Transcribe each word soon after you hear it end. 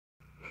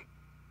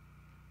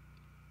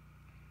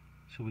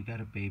So we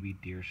got a baby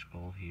deer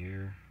skull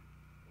here,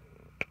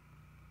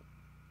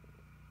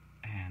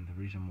 and the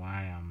reason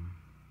why I'm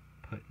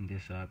putting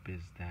this up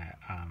is that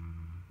I'm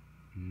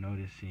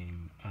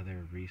noticing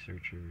other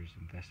researchers,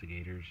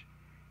 investigators,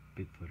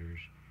 Bigfooters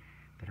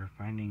that are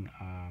finding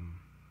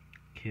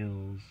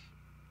kills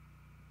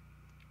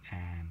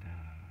and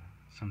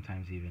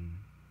sometimes even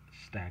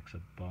stacks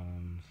of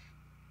bones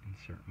in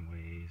certain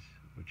ways,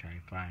 which I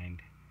find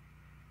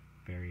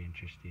very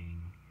interesting.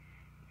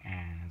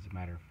 And as a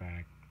matter of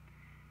fact,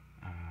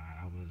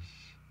 I was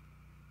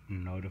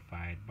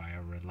notified by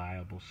a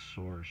reliable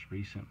source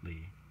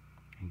recently,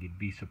 and you'd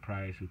be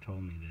surprised who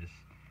told me this.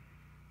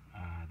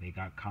 They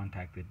got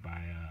contacted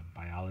by a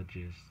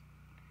biologist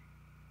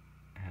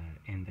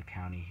in the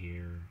county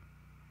here,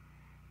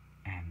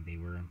 and they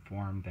were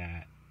informed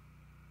that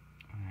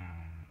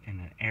in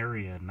an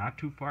area not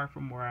too far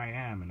from where I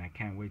am, and I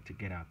can't wait to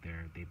get out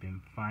there, they've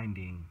been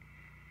finding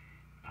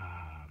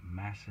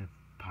massive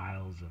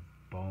piles of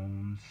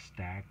bones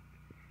stacked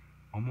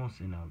almost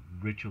in a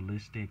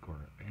ritualistic or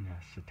in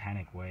a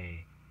satanic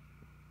way,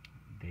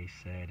 they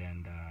said,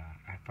 and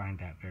I find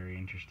that very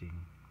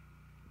interesting.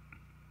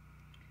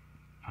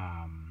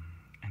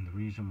 And the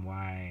reason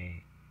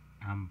why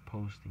I'm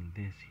posting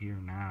this here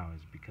now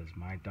is because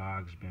my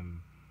dog's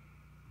been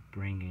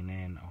bringing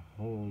in a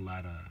whole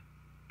lot of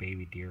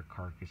baby deer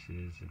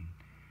carcasses and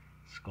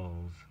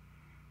skulls,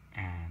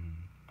 and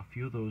a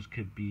few of those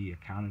could be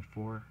accounted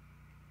for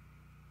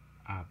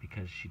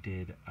because she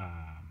did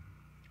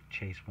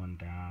chase one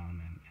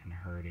down and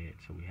hurt it,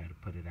 so we had to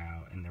put it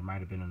out. And there might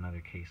have been another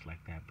case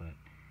like that, but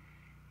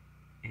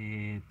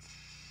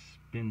it's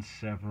been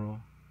several.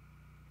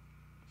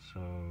 So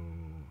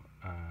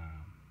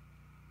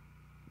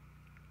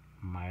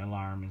my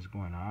alarm is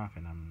going off,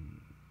 and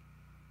I'm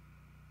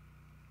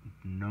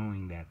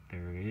knowing that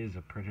there is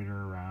a predator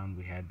around.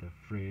 We had the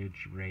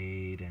fridge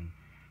raid and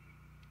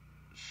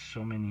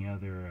so many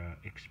other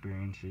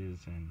experiences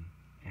and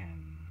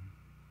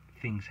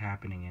things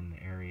happening in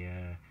the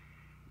area,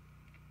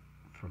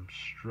 from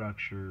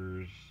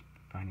structures,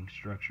 finding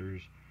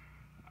structures,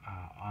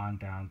 on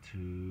down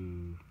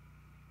to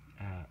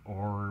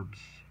orbs.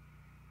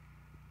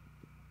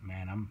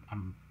 Man,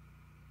 I'm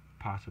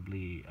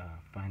possibly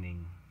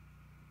finding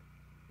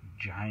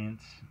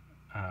giants.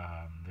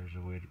 There's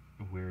a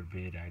weird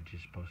vid I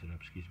just posted up.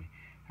 Excuse me.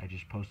 I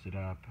just posted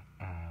up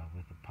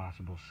with a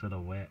possible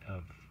silhouette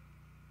of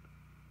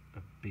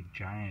a big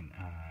giant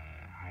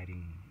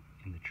hiding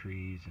in the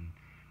trees, and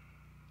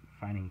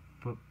finding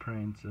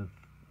footprints of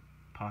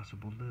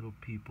possible little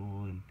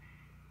people, and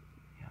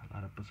yeah, a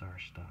lot of bizarre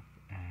stuff.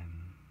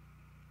 And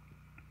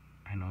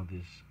I know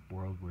this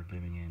world we're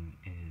living in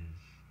is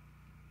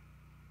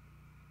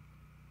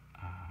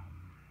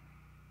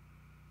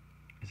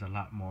a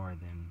lot more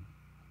than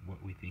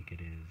what we think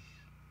it is,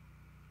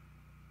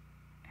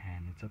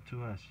 and it's up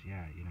to us,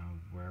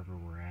 wherever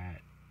we're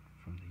at,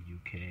 from the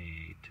UK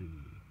to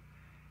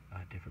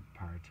different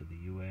parts of the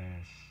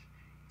US.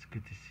 It's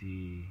good to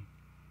see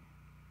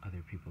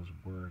other people's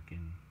work,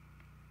 and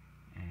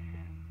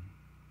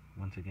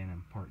once again,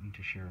 important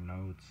to share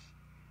notes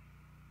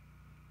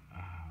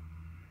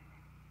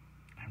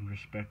and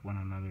respect one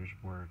another's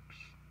works.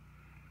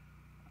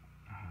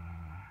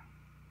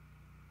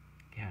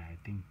 I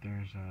think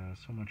there's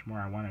so much more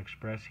I want to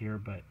express here,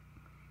 but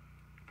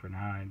for now,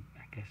 I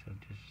guess I'll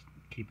just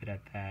keep it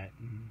at that.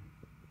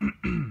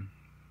 And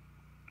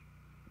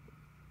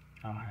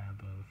I'll have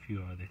a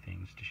few other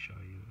things to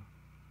show you.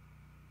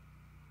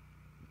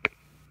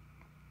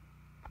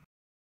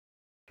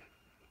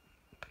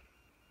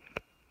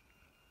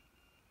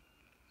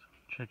 So,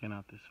 checking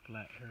out this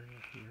flat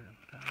area here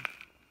in town.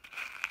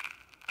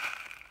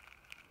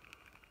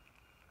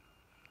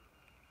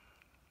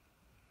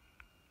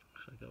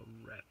 Looks like a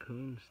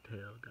raccoon's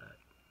tail got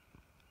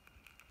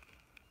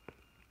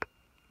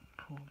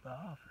pulled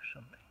off or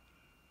something.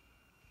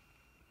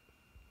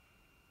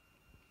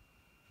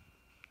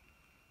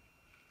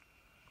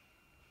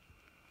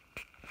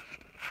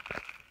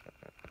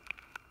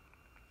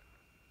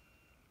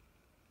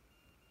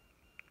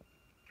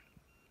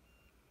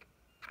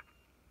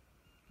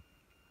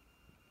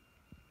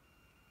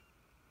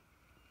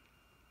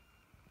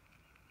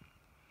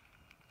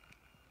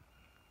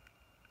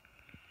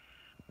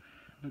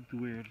 Looked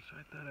weird, so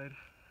I thought I'd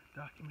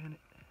document it.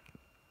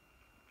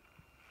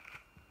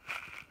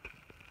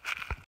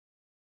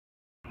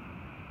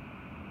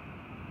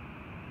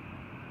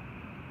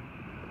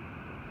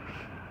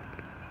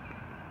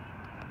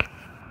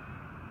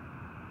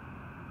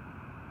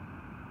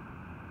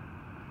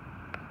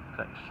 Looks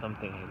like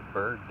something ate a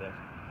bird there.